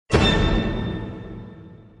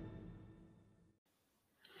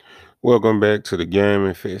Welcome back to the Game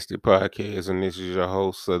Infested Podcast, and this is your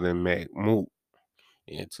host, Southern Mac Moot.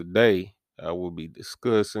 And today I will be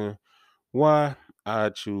discussing why I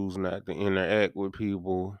choose not to interact with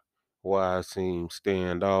people, why I seem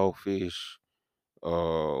standoffish,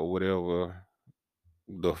 whatever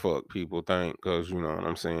the fuck people think, because you know what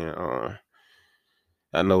I'm saying.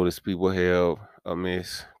 I notice people have a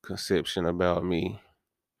misconception about me,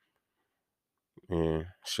 and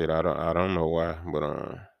shit, I don't know why,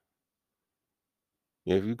 but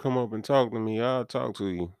if you come up and talk to me, I'll talk to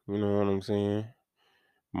you. You know what I'm saying?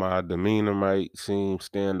 My demeanor might seem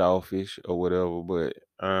standoffish or whatever, but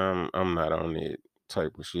I'm not on that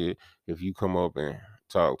type of shit. If you come up and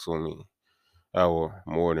talk to me, I will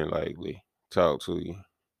more than likely talk to you.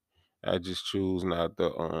 I just choose not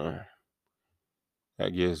to I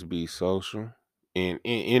guess be social. And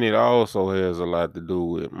it also has a lot to do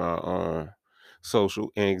with my social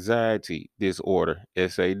anxiety disorder,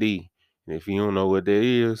 SAD. And if you don't know what that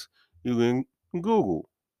is, you can Google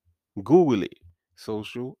Google it.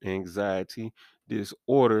 Social anxiety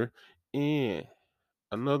disorder. And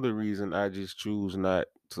another reason I just choose not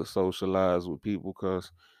to socialize with people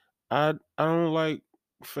because I don't like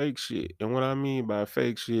fake shit. And what I mean by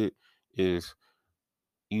fake shit is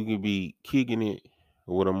you can be kicking it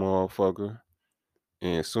with a motherfucker,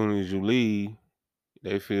 and as soon as you leave,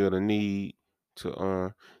 they feel the need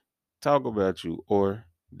to talk about you or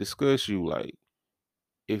discuss you. Like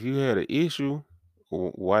if you had an issue,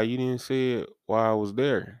 why you didn't say it while I was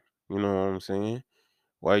there? You know what I'm saying?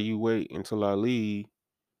 Why you wait until I leave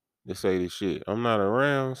to say this shit? I'm not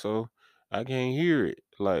around, so I can't hear it.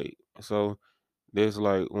 Like, so that's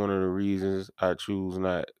like one of the reasons I choose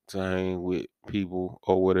not to hang with people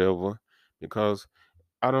or whatever, because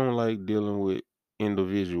I don't like dealing with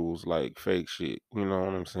individuals like fake shit. You know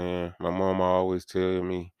what I'm saying? My mama always tell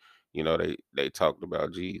me, they talked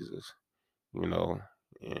about Jesus, you know,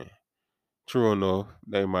 and true enough,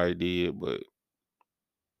 they might did, but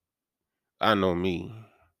I know me.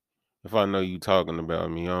 If I know you talking about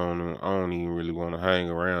me, I don't even really want to hang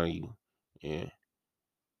around you. Yeah,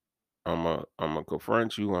 I'm a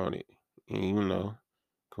confront you on it, and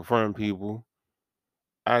confront people.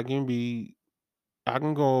 I can be, I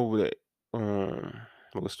can go over that.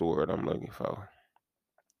 What's the word I'm looking for?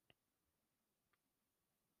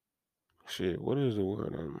 Shit, what is the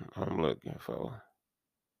word I'm looking for?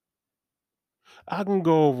 I can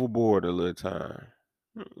go overboard a little time.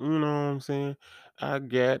 You know what I'm saying? I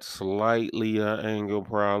got slightly an anger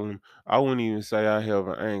problem. I wouldn't even say I have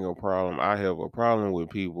an anger problem. I have a problem with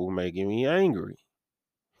people making me angry.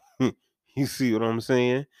 You see what I'm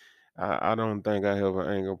saying? I don't think I have an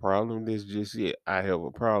anger problem. This just it. I have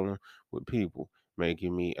a problem with people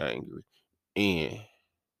making me angry. And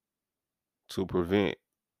to prevent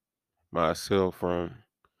myself from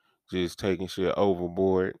just taking shit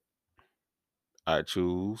overboard, I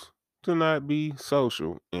choose to not be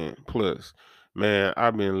social. And plus, man,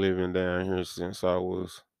 I've been living down here since I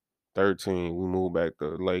was 13. We moved back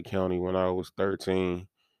to Lake County when I was 13.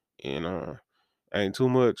 And ain't too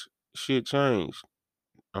much shit changed.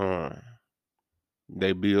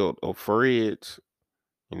 They built a Fred's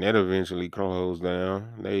and that eventually closed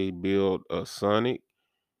down. They built a Sonic.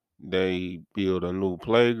 They built a new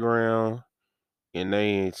playground and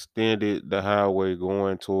they extended the highway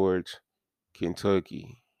going towards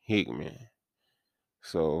Kentucky, Hickman.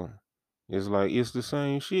 So it's like it's the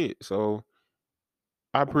same shit. So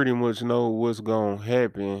I pretty much know what's gonna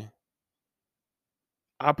happen.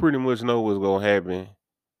 I pretty much know what's gonna happen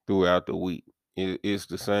throughout the week. It's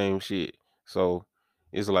the same shit. So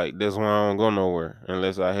it's like that's why I don't go nowhere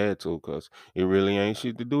unless I had to, cause it really ain't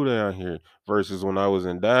shit to do down here. Versus when I was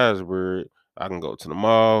in Dyersburg, I can go to the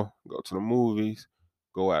mall, go to the movies,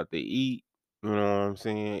 go out to eat. You know what I'm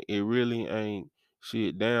saying? It really ain't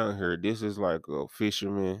shit down here. This is like a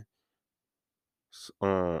fisherman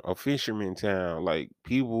town. Like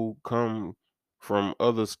people come from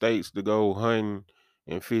other states to go hunting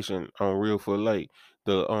and fishing on Reelfoot Lake.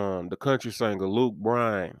 The country singer Luke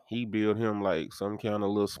Bryan, he built him like some kind of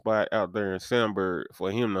little spot out there in Sandburg for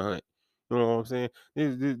him to hunt. You know what I'm saying?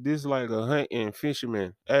 This like a hunt and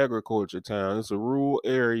fisherman agriculture town. It's a rural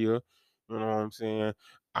area. You know what I'm saying?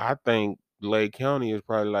 I think Lake County is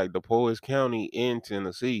probably like the poorest county in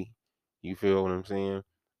Tennessee. You feel what I'm saying?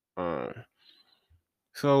 Um,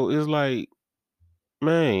 so it's like,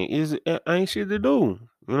 man, ain't shit to do.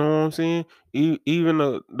 You know what I'm saying? Even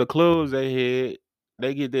the clubs they had,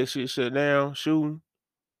 they get that shit shut down, shooting.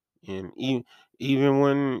 And even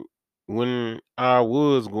when I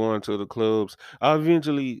was going to the clubs, I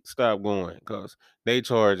eventually stopped going because they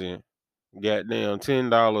charging goddamn $10,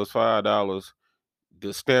 $5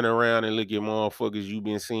 to stand around and look at motherfuckers you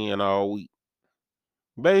been seeing all week.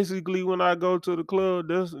 Basically, when I go to the club,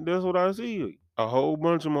 that's what I see. A whole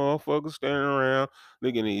bunch of motherfuckers standing around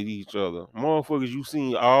looking at each other. Motherfuckers you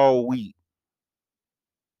seen all week,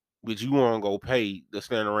 but you wanna go pay to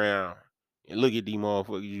stand around and look at these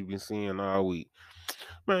motherfuckers you been seeing all week.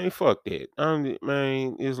 Man, fuck that.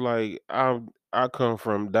 Man, it's like I come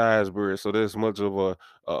from Dyersburg, so there's much of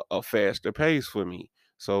a faster pace for me.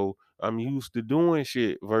 So I'm used to doing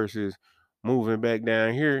shit versus moving back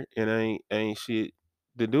down here and ain't shit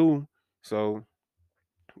to do. So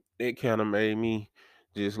it kind of made me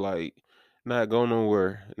just like not go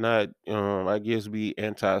nowhere, not I guess be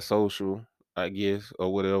antisocial, I guess,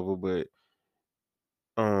 or whatever. But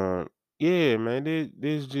um yeah, man,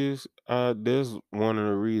 this just this one of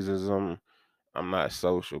the reasons I'm not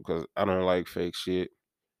social because I don't like fake shit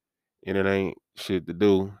and it ain't shit to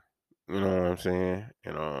do. You know what I'm saying?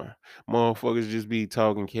 And motherfuckers just be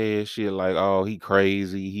talking cash shit like, oh, he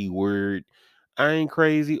crazy, he weird. I ain't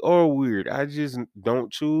crazy or weird. I just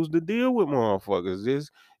don't choose to deal with motherfuckers.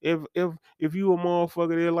 Just if you a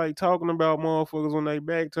motherfucker that like talking about motherfuckers when they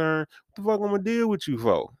back turn, what the fuck I'm gonna deal with you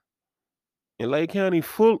for? And Lake County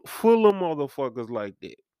full of motherfuckers like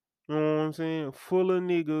that. You know what I'm saying? Full of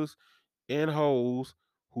niggas and hoes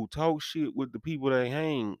who talk shit with the people they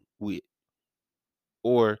hang with,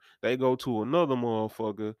 or they go to another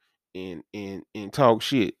motherfucker and talk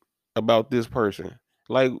shit about this person.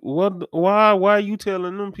 Like what? Why are you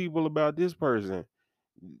telling them people about this person?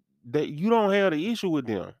 That you don't have the issue with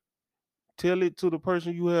them. Tell it to the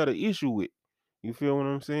person you had an issue with. You feel what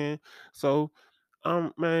I'm saying? So,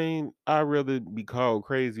 man, I'd rather be called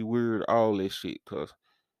crazy, weird, all this shit, cause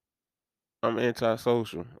I'm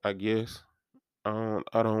antisocial, I guess. I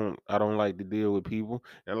don't like to deal with people.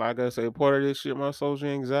 And like I say, part of this shit, my social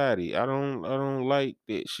anxiety. I don't like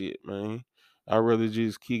that shit, man. I'd rather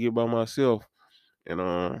just kick it by myself.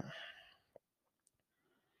 And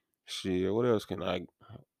shit, what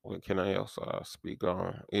can I else speak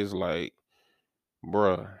on? It's like,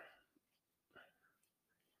 bruh,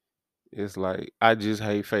 it's like I just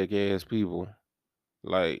hate fake ass people.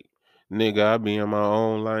 Like, nigga, I be in my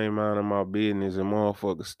own lane minding my business and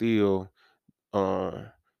motherfuckers still um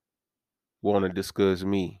wanna discuss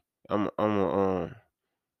me. I'm gonna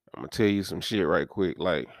tell you some shit right quick.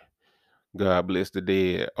 Like, God bless the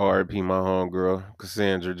dead. R.I.P. my homegirl,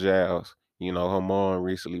 Cassandra Giles. You know, her mom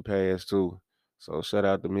recently passed too. So shout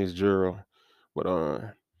out to Miss Gerald.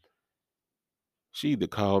 But she either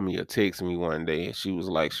called me or texted me one day and she was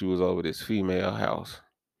like she was over this female house.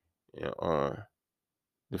 And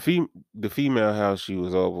the the female house she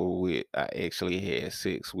was over with, I actually had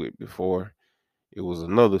sex with before. It was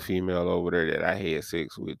another female over there that I had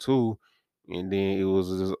sex with too. And then it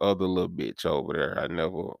was this other little bitch over there. I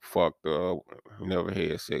never fucked her up, never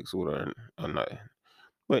had sex with her or nothing.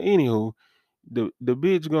 But anywho, the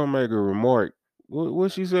bitch gonna make a remark.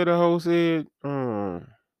 What she said, the hoe said,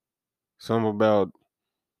 something about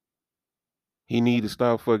he need to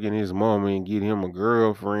stop fucking his mama and get him a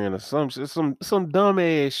girlfriend or some dumb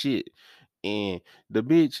ass shit. And the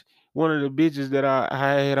bitch, one of the bitches that I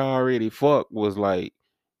had already fucked was like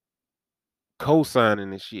co-signing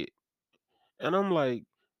the shit. And I'm like,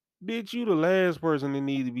 bitch, you the last person that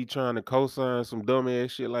need to be trying to co-sign some dumb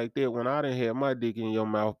ass shit like that when I done had my dick in your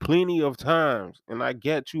mouth plenty of times. And I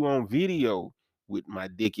got you on video with my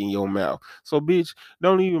dick in your mouth. So bitch,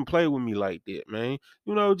 don't even play with me like that, man.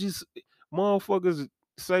 You know, just motherfuckers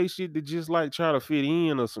say shit to just like try to fit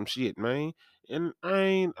in or some shit, man. And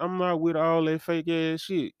I'm not with all that fake ass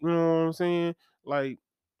shit. You know what I'm saying? Like,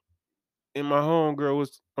 and my homegirl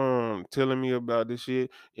was telling me about this shit,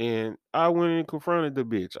 and I went and confronted the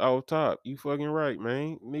bitch off top. You fucking right,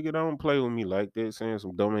 man. Nigga, don't play with me like that, saying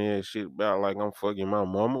some dumb ass shit about like I'm fucking my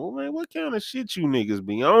mama. Well, man, what kind of shit you niggas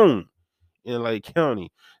be on in Lake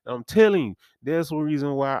County? I'm telling you, that's the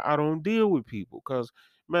reason why I don't deal with people. Cause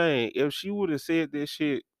man, if she would have said that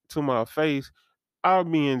shit to my face, I'll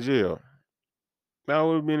be in jail. I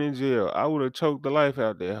would have been in jail. I would have choked the life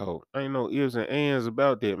out that hoe. Ain't no ifs and ands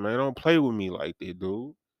about that, man. Don't play with me like that,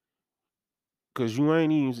 dude. Cause you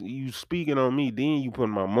ain't even you speaking on me, then you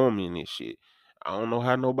putting my mama in this shit. I don't know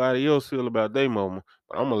how nobody else feel about their mama,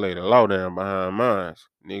 but I'm gonna lay the law down behind mine,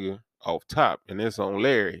 nigga, off top, and it's on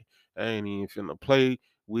Larry. I ain't even finna play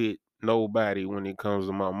with nobody when it comes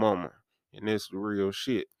to my mama, and that's the real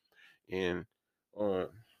shit. And um,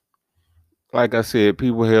 like I said,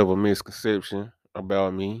 people have a misconception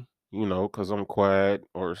about me, you know, cause I'm quiet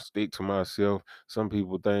or stick to myself. Some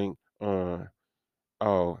people think, oh,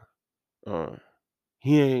 um,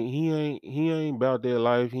 he ain't about that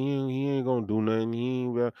life. He ain't gonna do nothing. He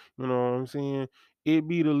ain't about, you know what I'm saying? it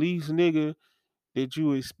be the least nigga that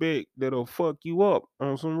you expect that'll fuck you up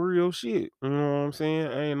on some real shit. You know what I'm saying?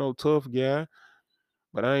 I ain't no tough guy,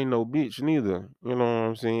 but I ain't no bitch neither. You know what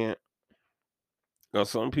I'm saying? Now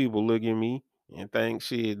some people look at me and think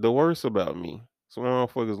shit the worst about me. Some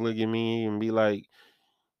motherfuckers look at me and be like,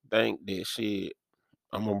 think that shit,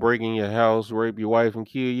 I'm gonna break in your house, rape your wife, and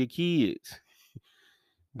kill your kids.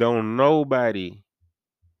 Don't nobody.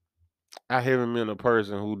 I haven't been a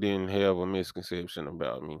person who didn't have a misconception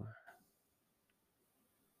about me.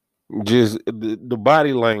 Just the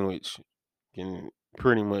body language can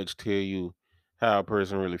pretty much tell you how a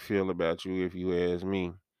person really feel about you if you ask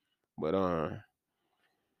me. But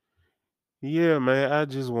yeah, man, I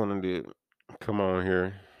just wanted to come on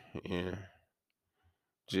here and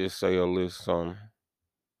just say a little something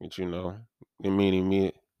that the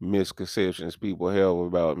many misconceptions people have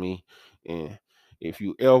about me. And if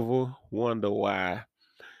you ever wonder why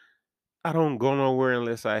I don't go nowhere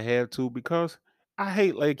unless I have to, because I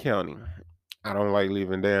hate Lake County. I don't like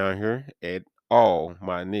living down here at all,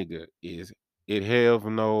 my nigga. Is it have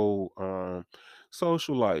no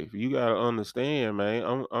social life. You gotta understand,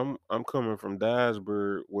 man. I'm coming from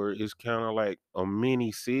Dyersburg where it's kind of like a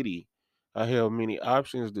mini city. I have many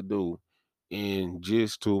options to do. And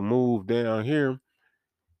just to move down here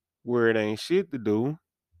where it ain't shit to do,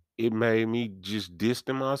 it made me just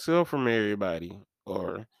distance myself from everybody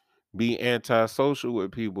or be antisocial,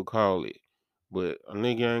 what people call it. But a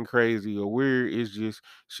nigga ain't crazy or weird. It's just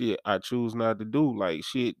shit I choose not to do. Like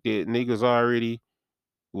shit that niggas already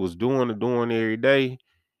was doing every day.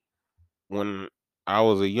 When I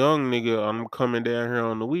was a young nigga, I'm coming down here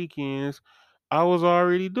on the weekends. I was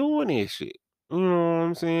already doing that shit. You know what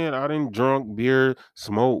I'm saying? I didn't drunk beer,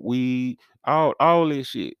 smoke weed, all this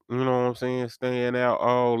shit. You know what I'm saying? Staying out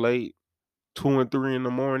all late 2 and 3 in the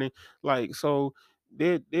morning. Like, so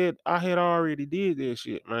that I had already did that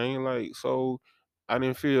shit, man. Like, so I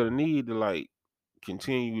didn't feel the need to like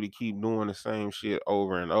continue to keep doing the same shit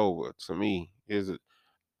over and over. To me,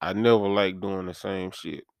 I never liked doing the same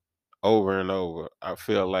shit over and over. I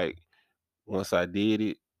felt like once I did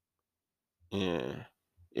it, and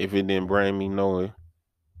if it didn't bring me no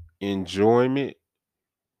enjoyment,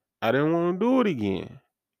 I didn't want to do it again.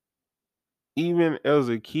 Even as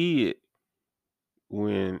a kid,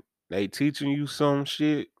 when they teaching you some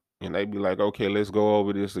shit and they be like, okay, let's go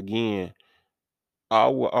over this again. I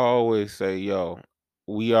will always say, yo,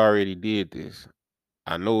 we already did this.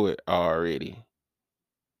 I know it already.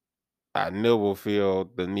 I never feel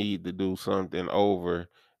the need to do something over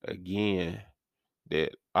again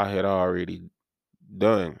that I had already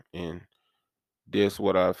done. And that's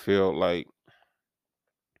what I felt like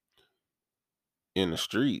in the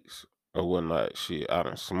streets or whatnot. Shit, I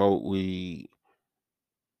done smoked weed.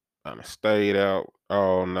 I done stayed out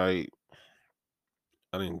all night.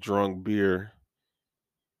 I done drunk beer.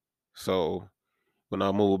 So when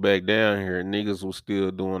I moved back down here, niggas was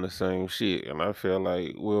still doing the same shit. And I felt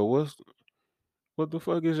like, well, what the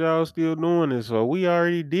fuck is y'all still doing this for? We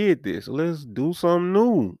already did this. Let's do something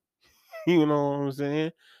new. You know what I'm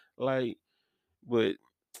saying? Like, but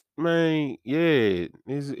man, yeah,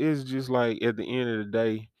 it's just like at the end of the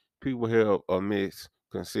day, people have a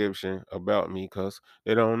misconception about me because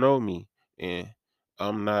they don't know me. And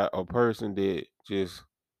I'm not a person that just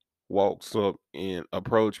walks up and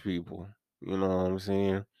approach people. You know what I'm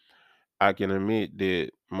saying? I can admit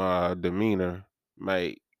that my demeanor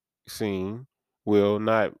might seem, well,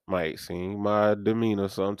 not might seem, my demeanor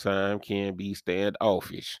sometimes can be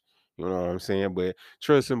standoffish. You know what I'm saying? But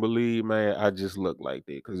trust and believe, man, I just look like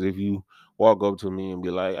that. Because if you walk up to me and be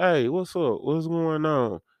like, hey, what's up? What's going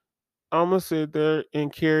on? I'm going to sit there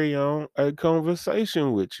and carry on a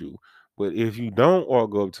conversation with you. But if you don't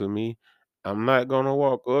walk up to me, I'm not going to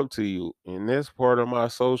walk up to you. And that's part of my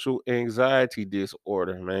social anxiety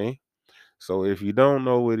disorder, man. So if you don't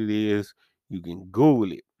know what it is, you can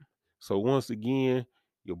Google it. So once again,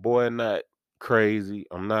 your boy not crazy.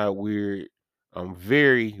 I'm not weird. I'm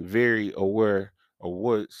very, very aware of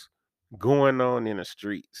what's going on in the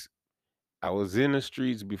streets. I was in the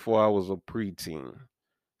streets before I was a preteen.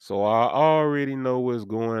 So I already know what's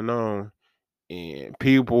going on. And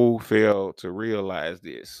people fail to realize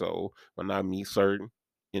this. So when I meet certain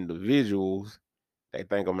individuals, they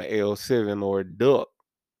think I'm an L7 or a duck.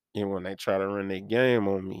 And when they try to run their game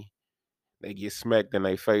on me, they get smacked in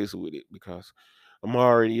their face with it because I'm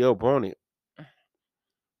already up on it.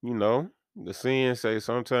 You know, the saying say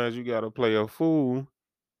sometimes you gotta play a fool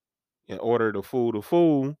in order to fool the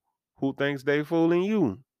fool who thinks they fooling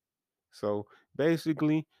you. So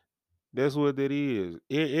basically, that's what that is.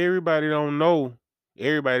 Everybody don't know.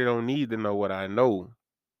 Everybody don't need to know what I know.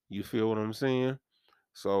 You feel what I'm saying?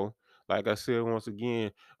 So, like I said once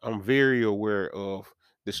again, I'm very aware of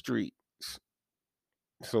the streets.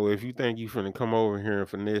 So if you think you finna come over here and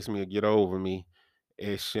finesse me or get over me,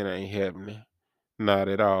 that shit ain't happening. Not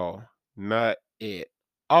at all. Not at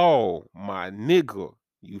all, my nigga.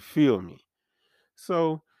 You feel me?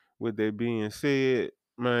 So, with that being said,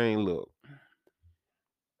 man, look,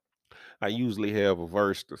 I usually have a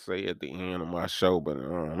verse to say at the end of my show, but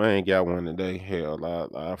I ain't got one today. Hell,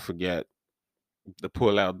 I forgot to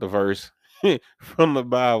pull out the verse from the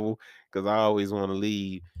Bible because I always want to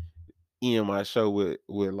leave in my show with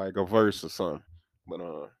like a verse or something. But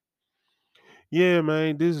yeah,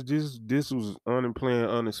 man, this was unplanned,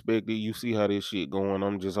 unexpected. You see how this shit going.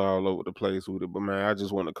 I'm just all over the place with it. But man, I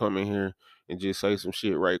just want to come in here and just say some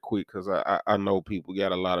shit right quick because I know people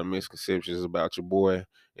got a lot of misconceptions about your boy.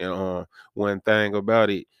 And one thing about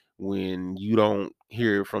it, when you don't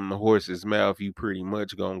hear it from the horse's mouth, you pretty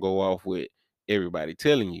much gonna go off with everybody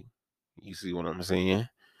telling you. You see what I'm saying?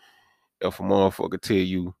 If a motherfucker tell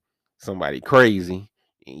you somebody crazy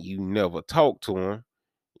and you never talk to him,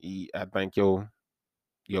 I think your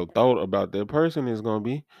thought about that person is gonna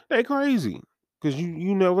be they crazy because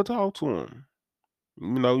you never talk to them.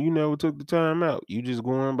 You know, you never took the time out. You just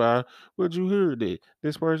going by what you heard that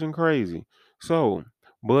this person crazy. So,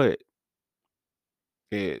 but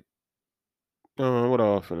it what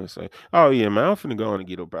I was finna say? Oh yeah, man, I'm finna go on and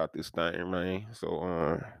get about this thing, man.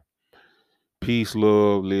 So peace,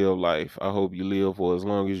 love, live life. I hope you live for as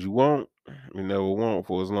long as you want. You never want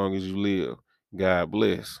for as long as you live. God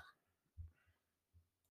bless.